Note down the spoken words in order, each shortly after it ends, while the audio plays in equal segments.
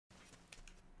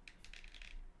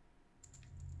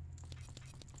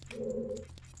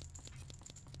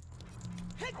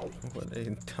What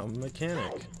a dumb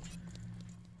mechanic.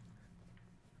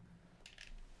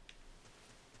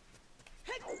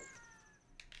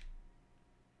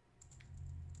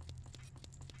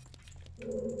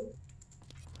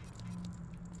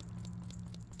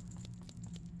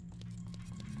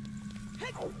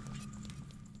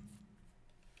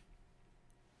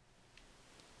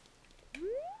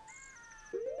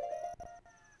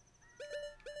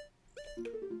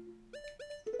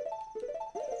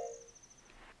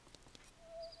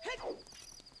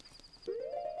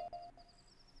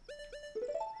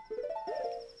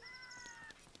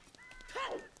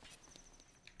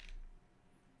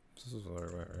 This is the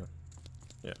right way, right?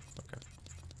 Yeah, okay.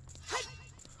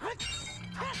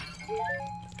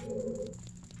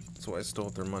 That's why I stole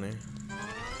their money.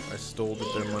 I stole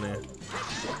their money.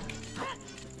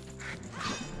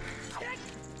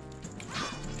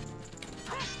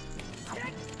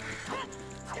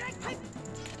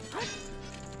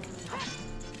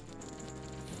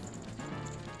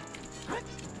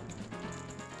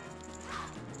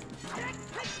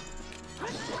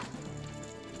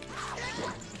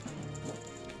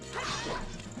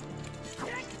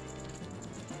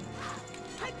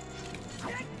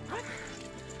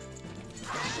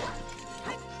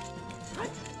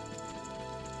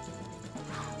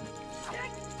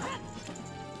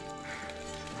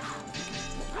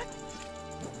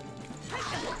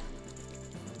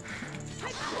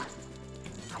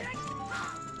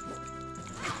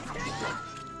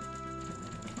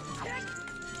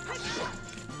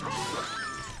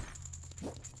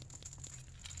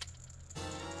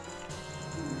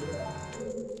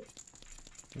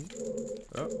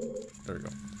 Oh, there we go.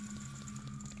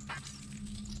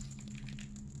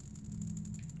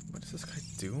 What is this guy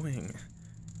doing?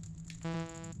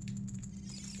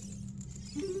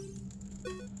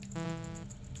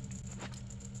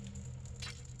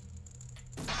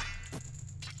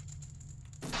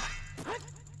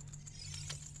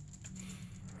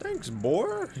 Thanks,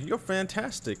 boy. You're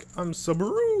fantastic. I'm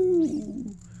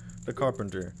Subaru, the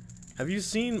carpenter. Have you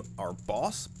seen our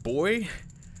boss, boy?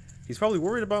 He's probably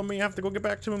worried about me. I have to go get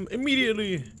back to him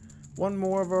immediately. One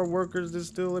more of our workers is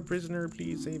still a prisoner.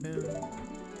 Please save him.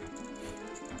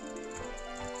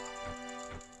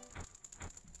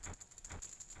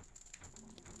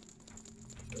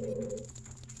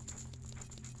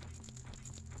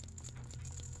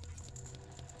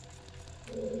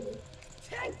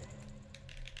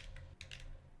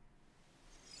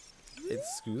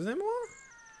 Excusez-moi?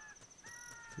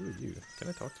 Who are you? Can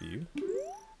I talk to you?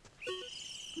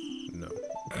 No.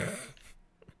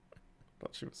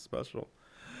 Thought she was special.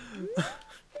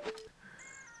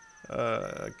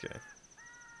 Okay.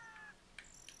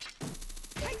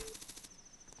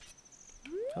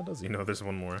 How does he know there's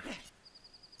one more?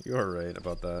 You're right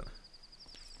about that.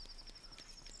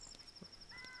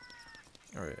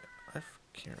 Alright, I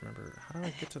can't remember. How do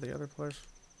I get to the other place?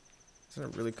 Isn't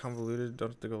it really convoluted? Don't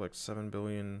have to go like 7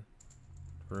 billion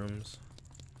rooms?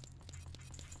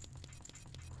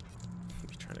 I'm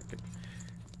trying to get...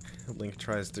 Link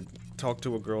tries to talk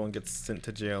to a girl and gets sent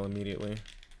to jail immediately.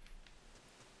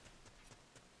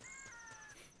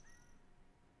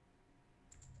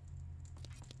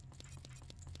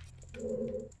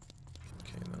 Okay,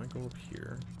 and then I go up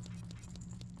here.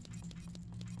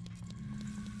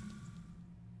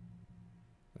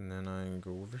 And then I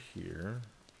go over here.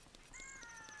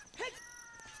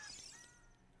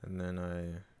 And then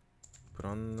I put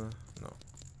on the... No,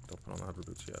 don't put on the hover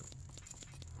boots yet.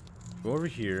 Go over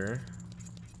here.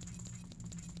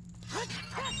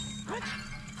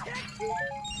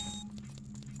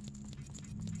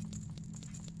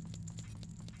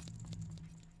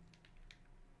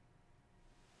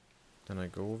 Then I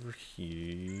go over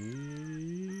here.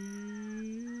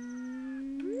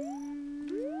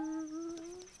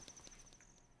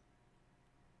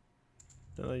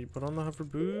 Then you put on the hover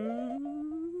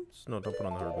boots. No, don't put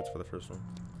on the hover boots for the first one.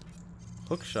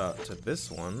 Hook shot to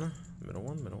this one. Middle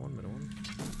one, middle one, middle one.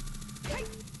 Okay,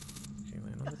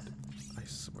 land on it. I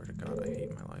swear to God, I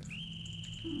hate my life.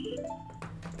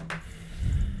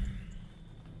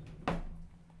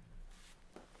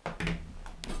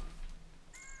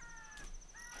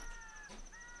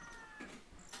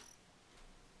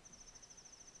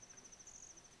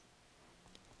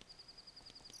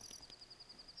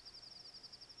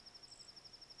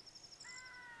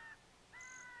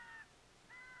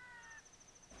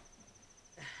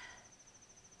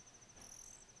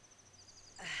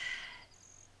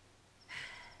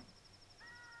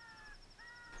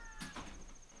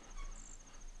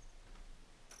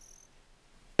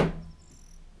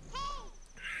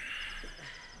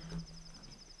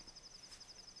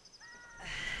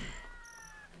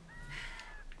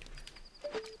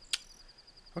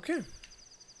 Okay.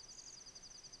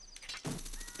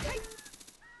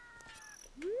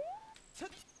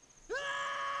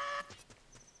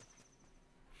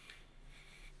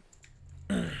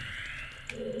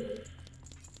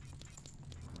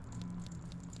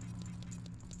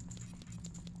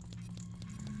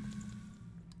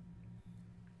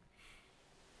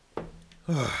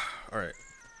 Alright.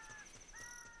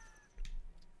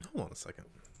 Hold on a second.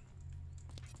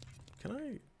 Can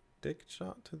I dick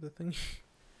shot to the thing?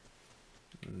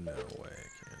 No way I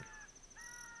can.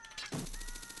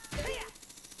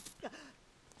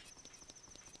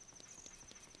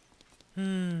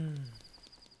 Now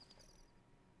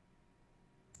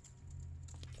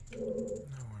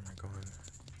where am I going?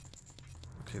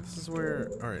 Okay, this is where...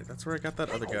 Alright, that's where I got that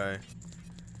other guy.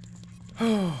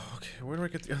 Oh, okay, where do I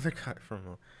get the other guy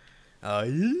from?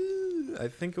 I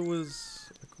think it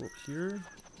was... Like, go up here?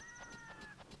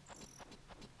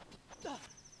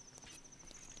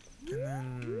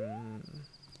 And then...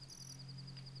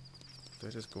 Do I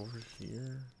just go over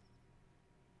here?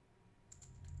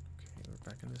 Okay, we're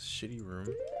back in this shitty room.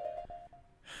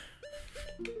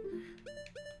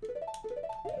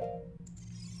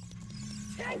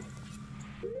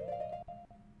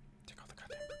 Take all the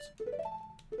goddamn boots.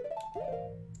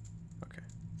 Okay.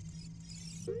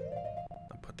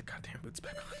 I'll put the goddamn boots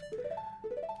back on.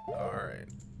 Alright.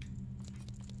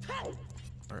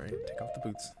 Alright, take off the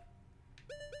boots.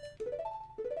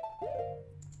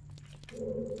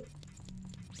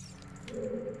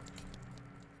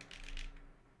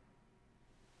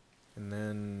 And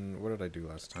then, what did I do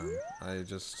last time? I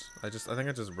think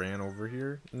I just ran over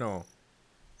here. No.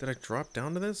 Did I drop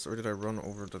down to this, or did I run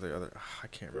over to the other? I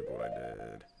can't remember what I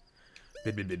did.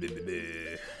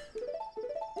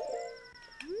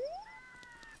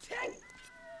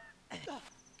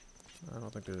 I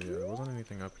don't think there wasn't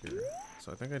anything up here.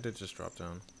 So I think I did just drop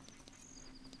down.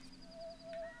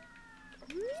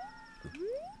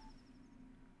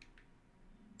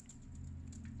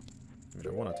 I mean,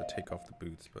 I wanted to take off the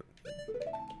boots, but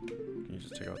can you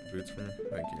just take off the boots for me?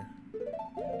 Thank you.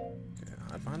 Okay,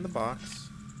 hide behind the box.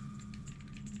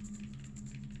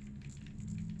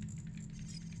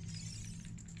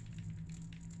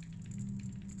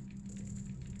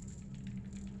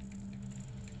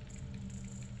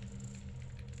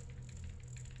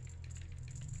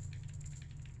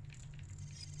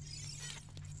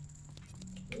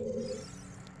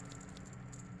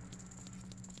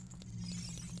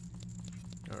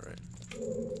 Alright.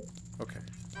 Okay.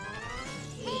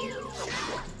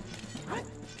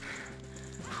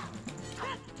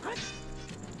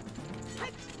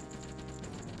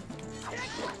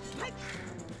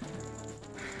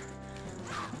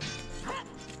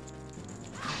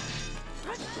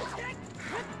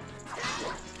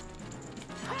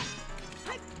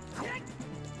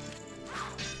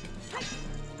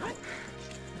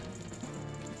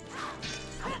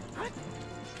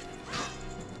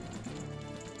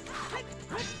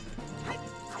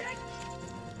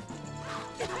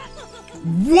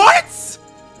 What?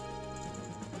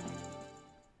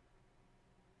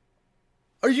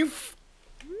 Are you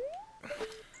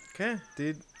okay,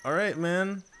 dude? Alright,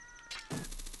 man.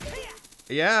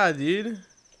 Yeah, dude.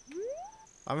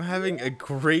 I'm having a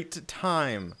great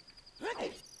time.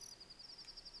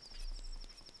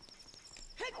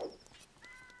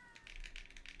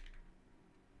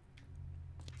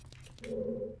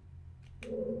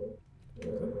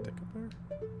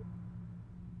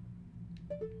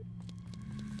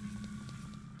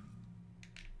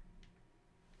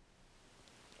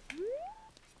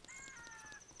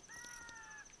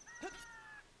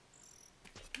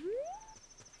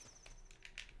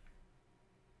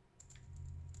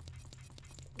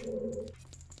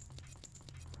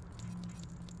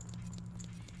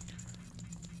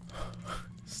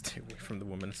 Stay away from the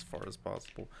woman as far as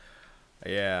possible.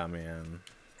 Yeah, man.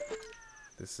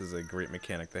 This is a great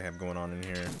mechanic they have going on in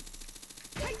here.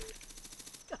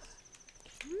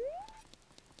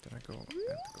 Did I go? I have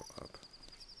to go up.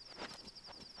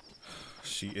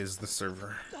 She is the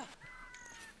server.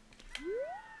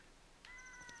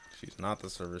 She's not the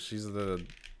server. She's the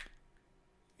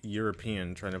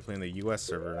European trying to play in the US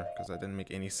server, because that didn't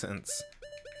make any sense.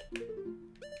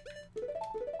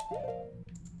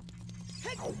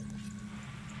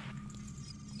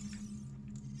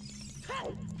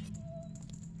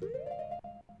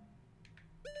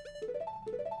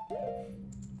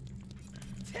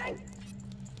 Okay,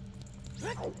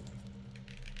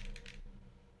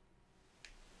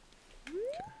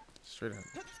 straight ahead.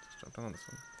 Let's jump down on this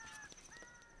one.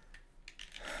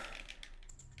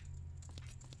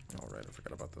 Alright, I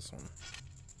forgot about this one.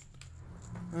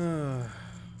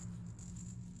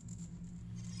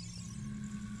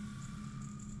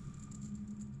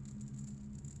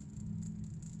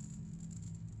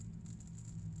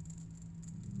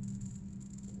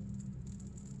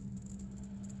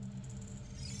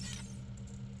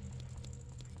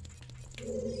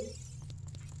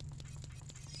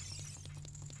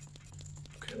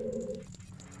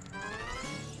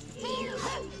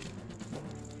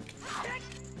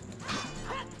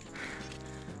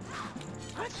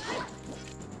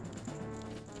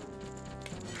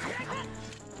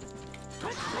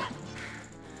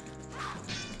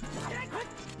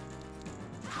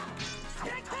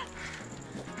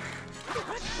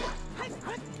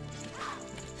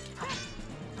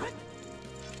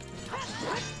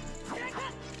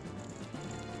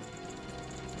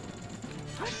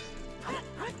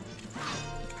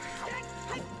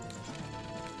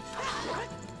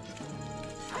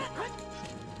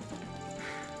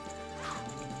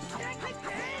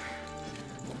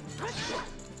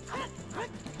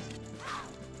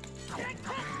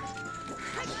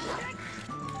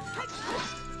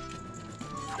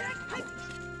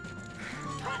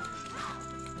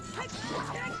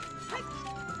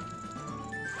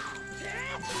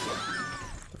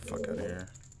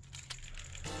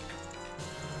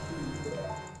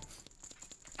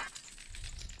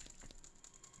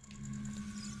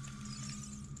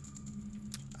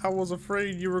 I was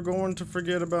afraid you were going to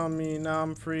forget about me. Now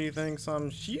I'm free, thanks. I'm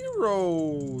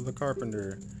Shiro, the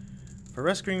carpenter. For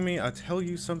rescuing me, I'll tell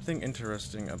you something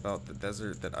interesting about the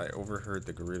desert that I overheard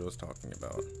the Gerudos talking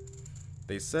about.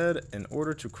 They said, in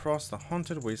order to cross the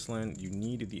haunted wasteland, you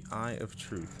need the Eye of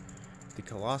Truth. The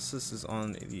Colossus is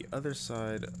on the other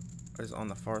side, is on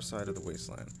the far side of the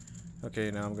wasteland.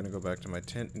 Okay, now I'm gonna go back to my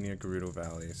tent near Gerudo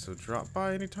Valley, so drop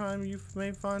by anytime you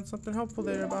may find something helpful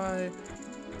there. Bye.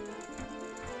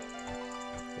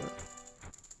 What?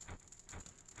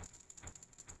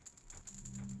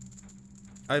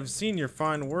 I've seen your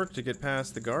fine work to get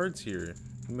past the guards here.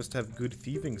 You must have good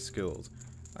thieving skills.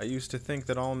 I used to think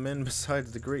that all men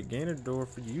besides the great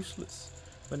Ganondorf were useless,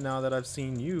 but now that I've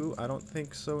seen you, I don't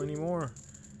think so anymore.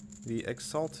 The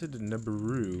exalted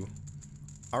Nibiru,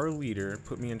 our leader,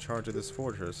 put me in charge of this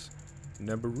fortress.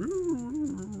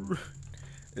 Nibiru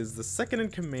is the second in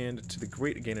command to the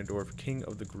great Ganondorf, king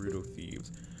of the Gerudo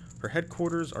thieves. Her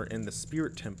headquarters are in the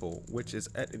Spirit Temple, which is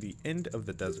at the end of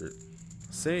the desert.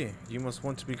 Say, you must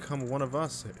want to become one of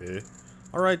us, eh?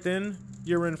 Alright then,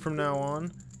 you're in from now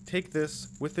on. Take this.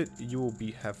 With it, you will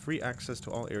have free access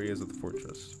to all areas of the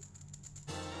fortress.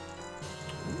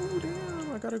 Ooh,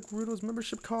 damn, I got a Gerudo's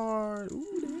membership card.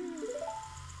 Ooh, damn.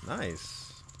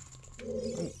 Nice.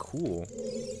 Oh, cool.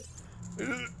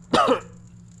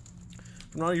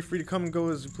 From now, you're free to come and go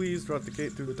as you please throughout the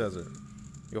gate through the desert.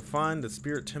 You'll find the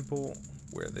Spirit Temple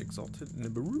where the exalted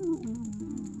Nibiru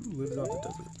lives out the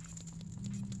desert.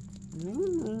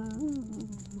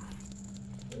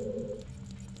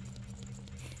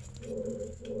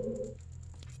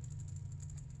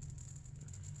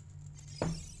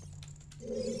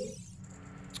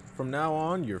 From now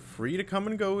on, you're free to come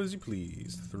and go as you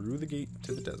please through the gate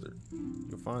to the desert.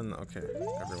 You'll find... Okay,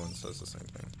 everyone says the same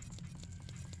thing.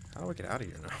 How do I get out of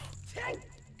here now?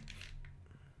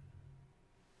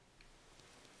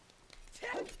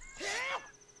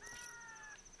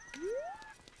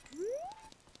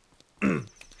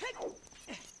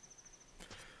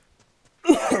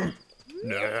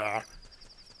 Nah.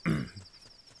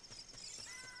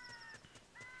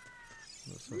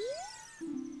 What's this?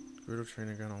 Gerudo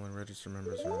training gun, only registered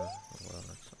members are... Well,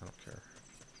 I don't care.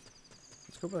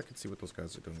 Let's go back and see what those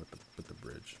guys are doing with the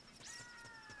bridge.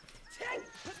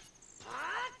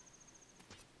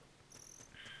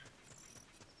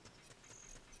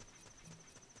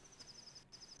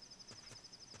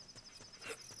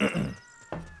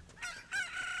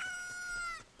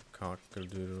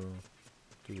 Cock-a-doodle.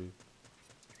 Doo.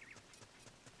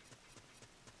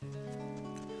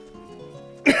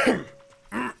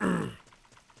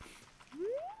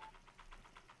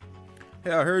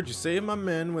 Hey, I heard you saved my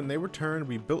men. When they returned,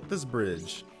 we built this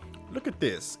bridge. Look at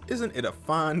this. Isn't it a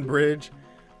fine bridge?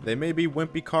 They may be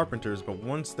wimpy carpenters, but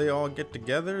once they all get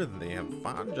together, they have a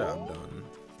fine job done.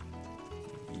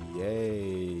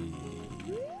 Yay.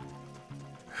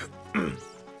 They're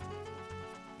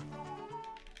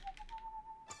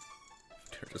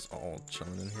just all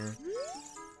chilling in here.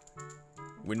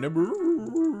 When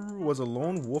Nibiru was a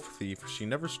lone wolf thief, she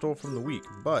never stole from the weak,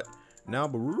 but now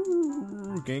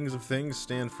Baru gangs of things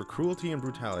stand for cruelty and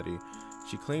brutality.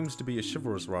 She claims to be a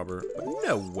chivalrous robber, but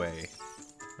no way.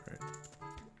 Alright.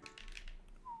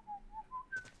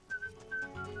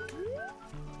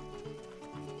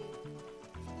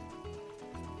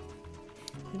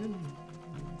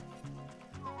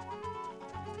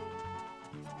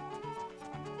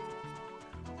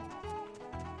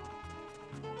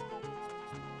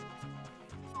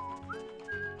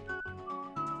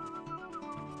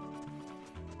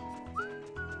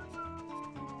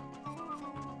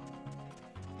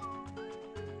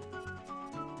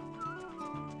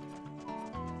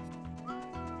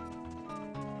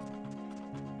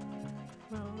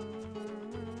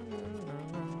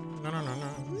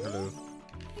 Hello.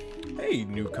 Hey,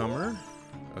 newcomer.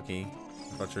 Okay. I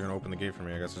thought you were gonna open the gate for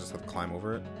me. I guess I just have to climb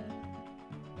over it.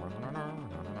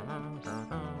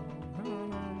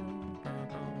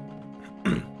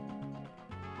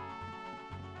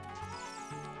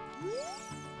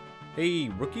 Hey,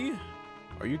 rookie.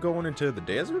 Are you going into the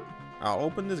desert? I'll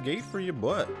open this gate for you,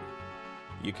 but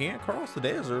you can't cross the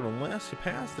desert unless you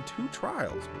pass the 2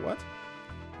 trials. What?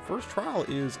 First trial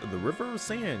is the River of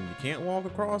Sand. You can't walk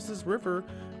across this river.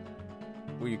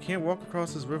 Well, you can't walk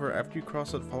across this river after you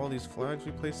cross it. Follow these flags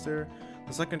we placed there.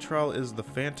 The second trial is the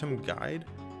Phantom Guide.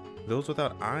 Those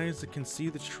without eyes that can see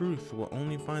the truth will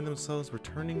only find themselves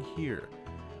returning here.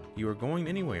 You are going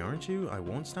anyway, aren't you? I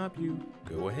won't stop you.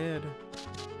 Go ahead.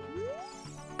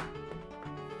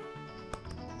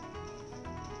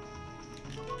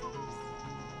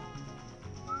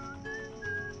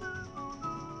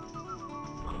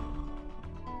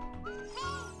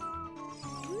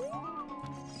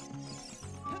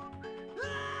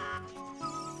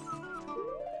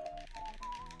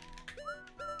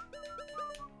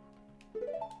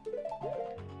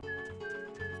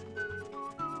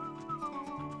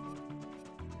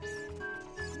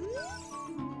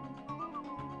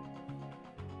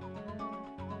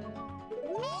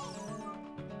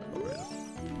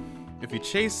 If you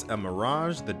chase a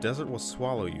mirage, the desert will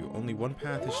swallow you. Only one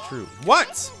path is true.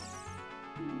 What?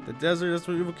 The desert, that's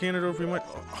what evil candidate over my...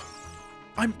 Oh,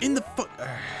 I'm in the fuck...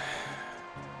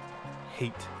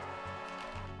 hate.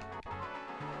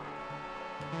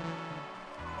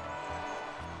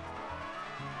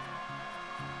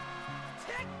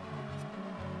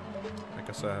 I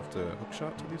guess I have to hook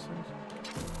shot to these things.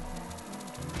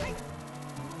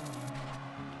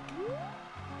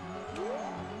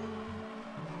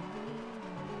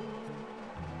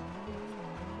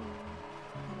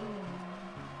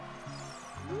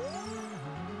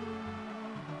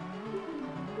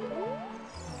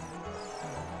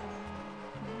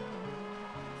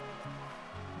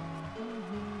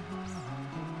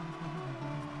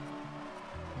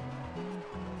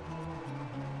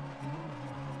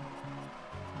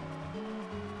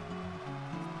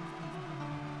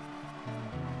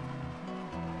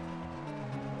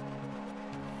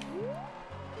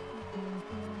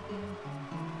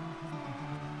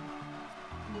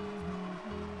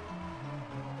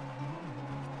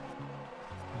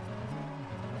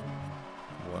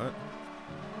 What?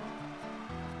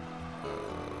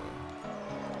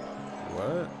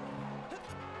 What?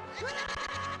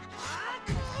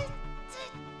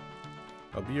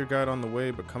 I'll be your guide on the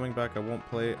way, but coming back I won't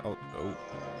play. Oh,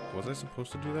 was I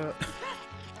supposed to do that?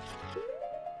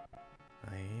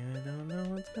 I don't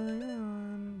know what's going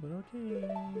on, but okay.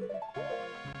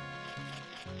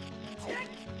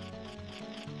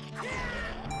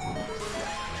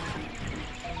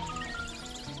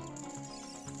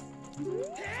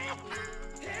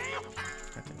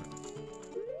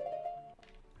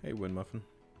 Hey, Wind Muffin.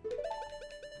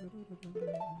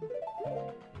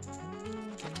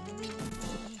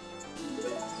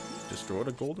 Destroyed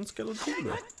a golden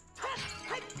skeleton.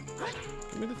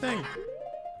 Give me the thing.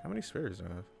 How many spares do I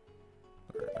have?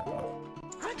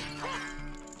 Alright, not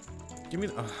enough. Give me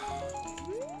the.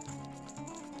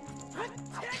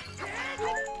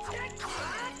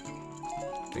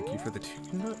 Thank you for the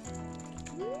chicken nut.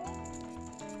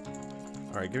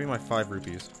 Alright, give me my 5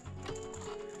 rupees.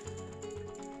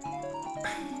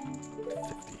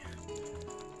 50.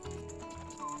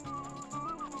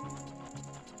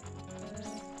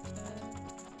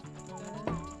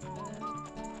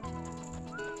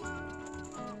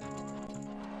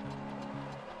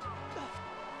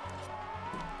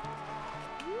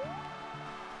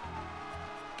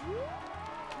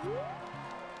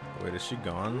 Wait, is she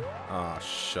gone? Ah,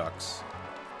 shucks.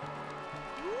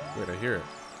 Wait, I hear it.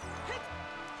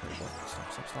 Wait, what?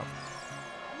 Stop.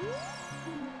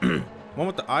 One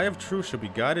with the Eye of Truth shall be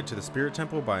guided to the Spirit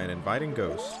Temple by an inviting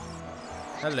ghost.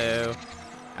 Hello.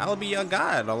 I'll be your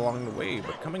guide along the way,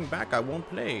 but coming back I won't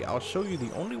play. I'll show you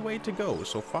the only way to go,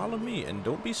 so follow me and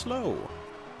don't be slow.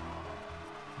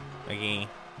 Okay.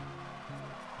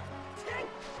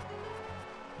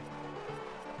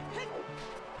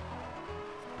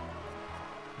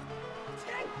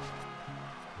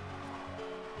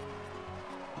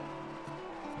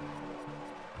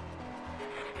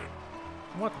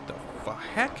 What the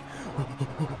heck?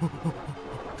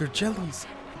 They're jellies.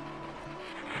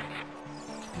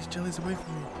 Get these jellies away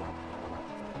from me.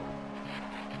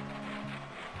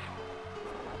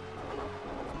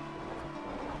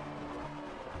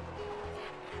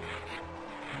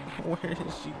 Where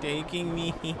is she taking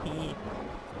me?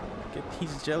 Get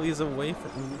these jellies away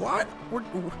from me. What?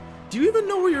 Do you even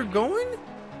know where you're going?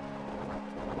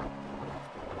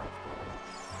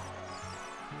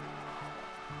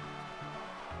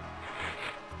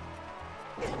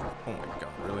 Oh my god,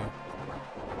 really?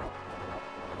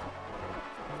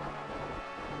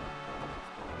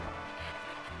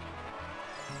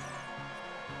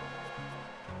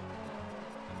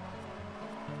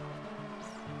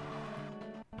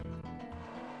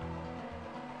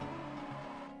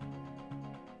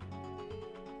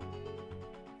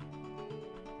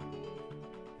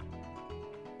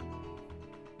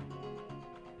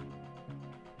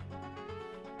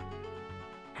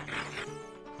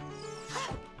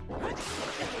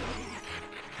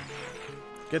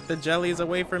 Get the jellies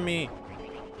away from me.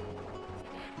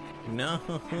 No.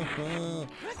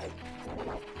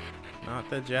 Not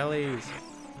the jellies.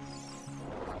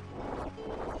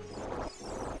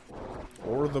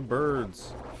 Or the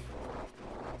birds.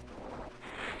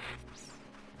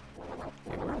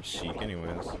 Hey, where is Sheik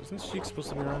anyways? Isn't Sheik supposed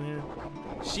to be around here?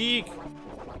 Sheik!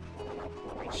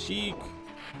 Sheik!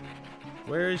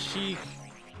 Where is Sheik?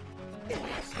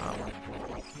 Stop.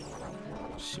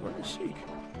 Where is Sheik?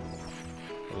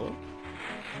 Hello?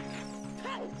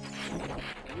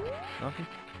 Nothing?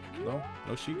 No?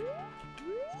 No Sheik?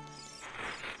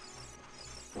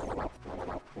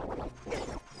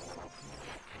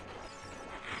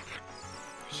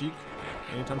 Sheik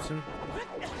anytime soon?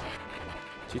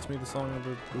 Teach me the song of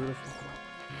the Buddha.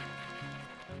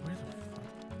 Where the fuck?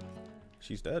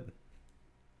 She's dead.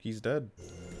 He's dead.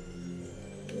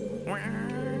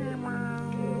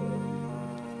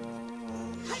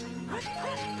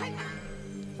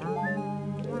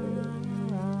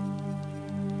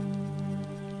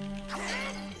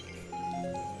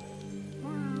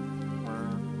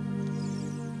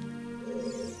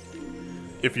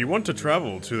 If you want to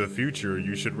travel to the future,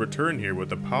 you should return here with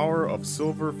the power of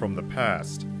silver from the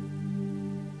past.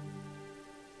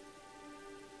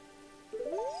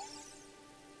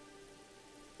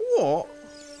 What?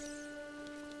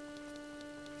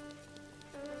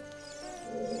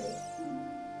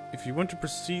 If you want to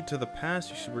proceed to the past,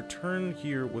 you should return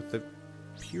here with the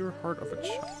pure heart of a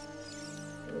child.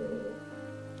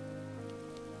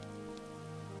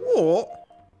 What?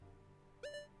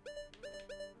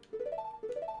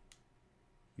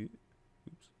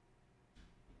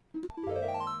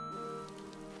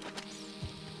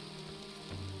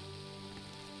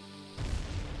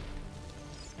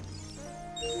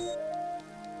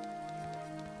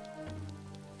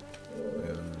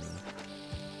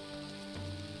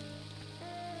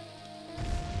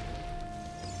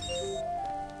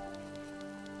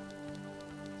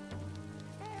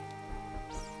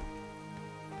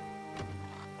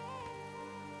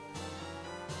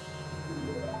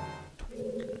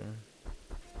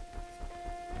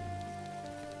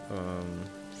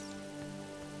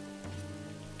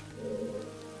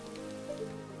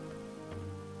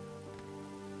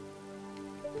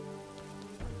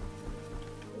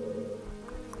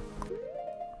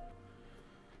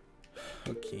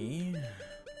 Okay.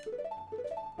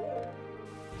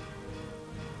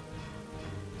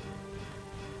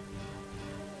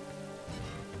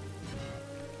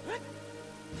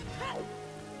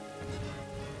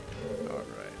 All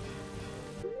right.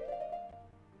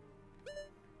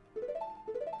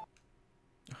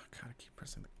 Oh, God, I keep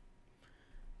pressing the...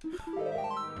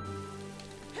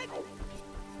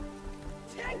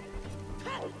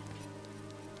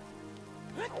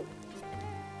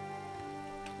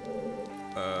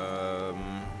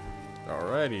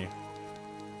 Alrighty.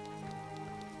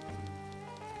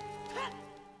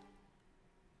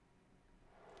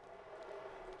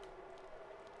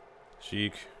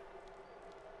 Sheik.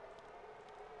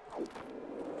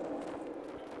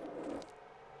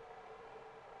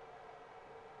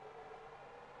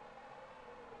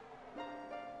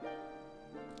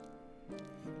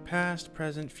 Past,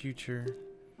 present, future.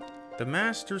 The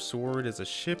Master Sword is a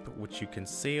ship which you can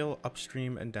sail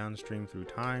upstream and downstream through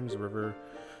Time's river.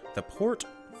 The port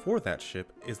for that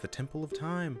ship is the Temple of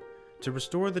Time. To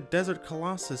restore the Desert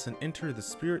Colossus and enter the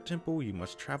Spirit Temple, you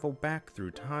must travel back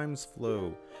through Time's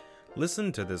flow.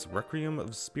 Listen to this Requiem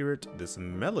of Spirit. This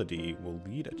melody will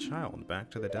lead a child back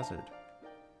to the desert.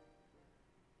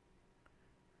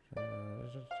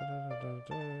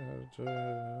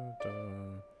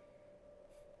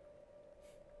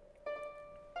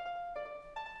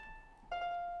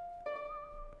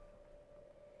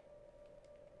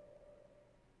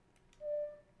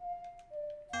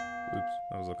 Oops,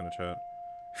 I was looking at chat.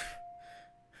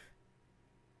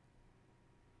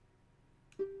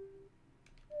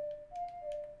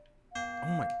 Oh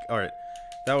my, alright.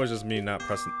 That was just me not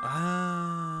pressing.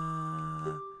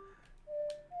 Ah.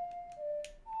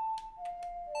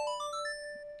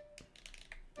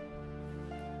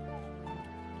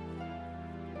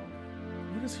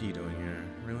 What is he doing here?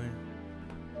 Really?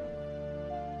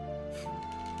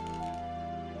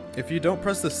 If you don't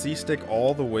press the C stick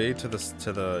all the way to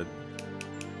the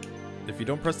if you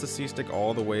don't press the C stick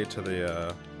all the way to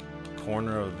the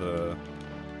corner of the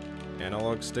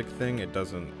analog stick thing, it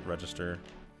doesn't register.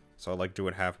 So I like do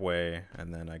it halfway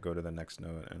and then I go to the next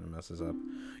note and it messes up.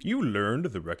 You learned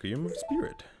the Requiem of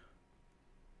Spirit.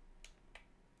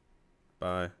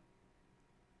 Bye.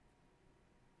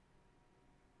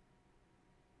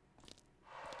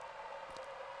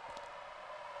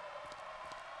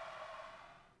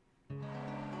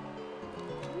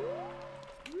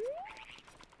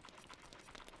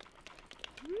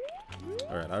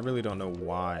 Alright, I really don't know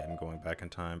why I'm going back in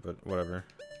time, but whatever.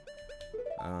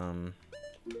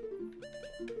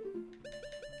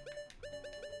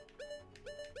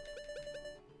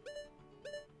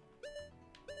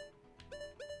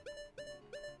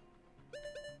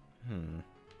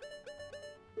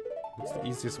 What's the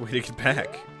easiest way to get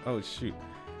back? Oh, shoot.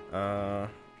 Did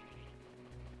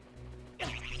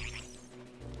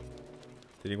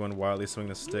anyone wildly swing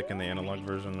the stick in the analog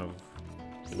version of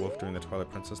Wolf during the Twilight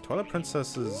Princess? Twilight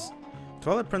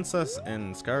Princess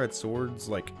and Skyward Sword's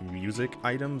like music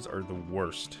items are the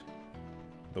worst.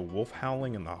 The wolf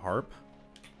howling and the harp?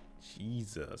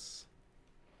 Jesus.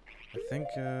 I think,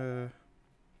 I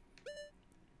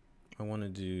want to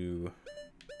do...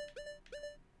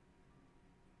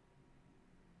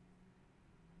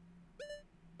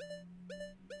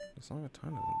 The Song of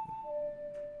Time.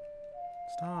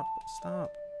 Stop,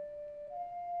 stop.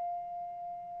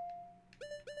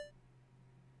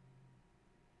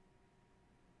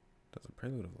 Does the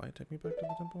Prelude of Light take me back to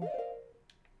the temple?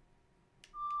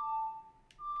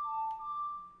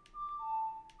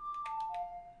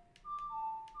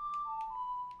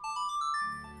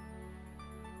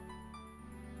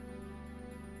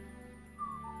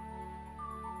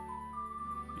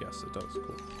 Yes, it does.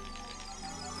 Cool.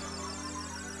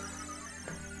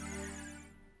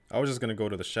 I was just gonna go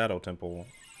to the Shadow Temple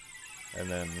and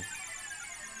then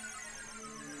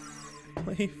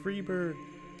play Freebird.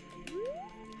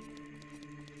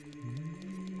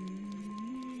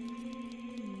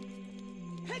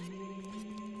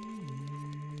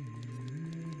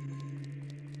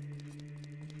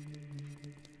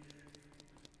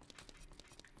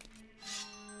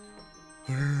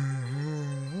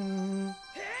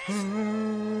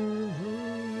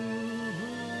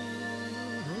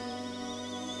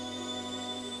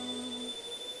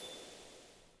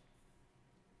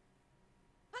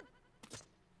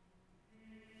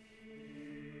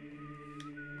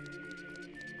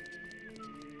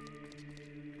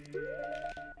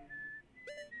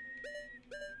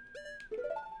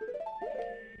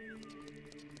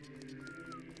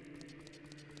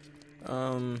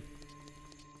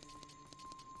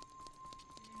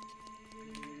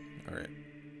 Alright.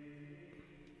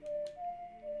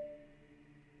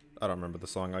 I don't remember the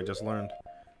song I just learned.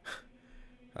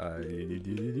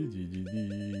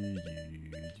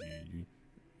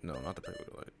 No, not the Prelude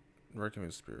of Light. Working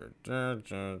with Spirit. Oh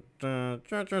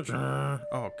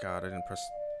god, I didn't press...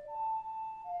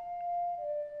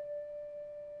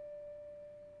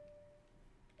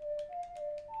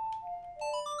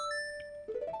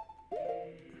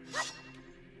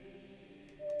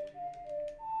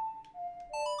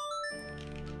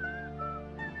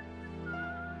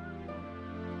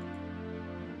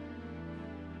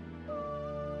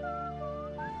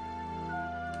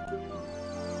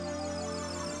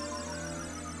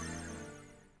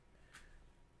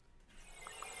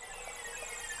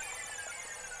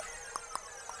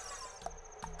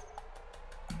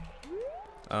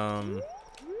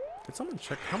 Did someone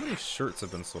check how many shirts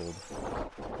have been sold?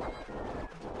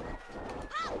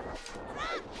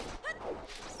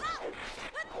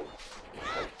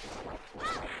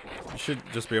 You should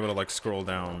just be able to like scroll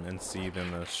down and see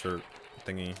then the shirt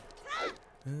thingy.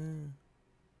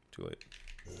 Too late.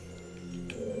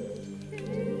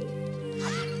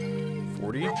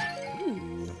 40?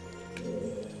 Ooh.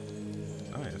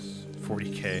 Nice.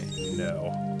 40k.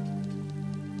 No.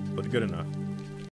 But good enough.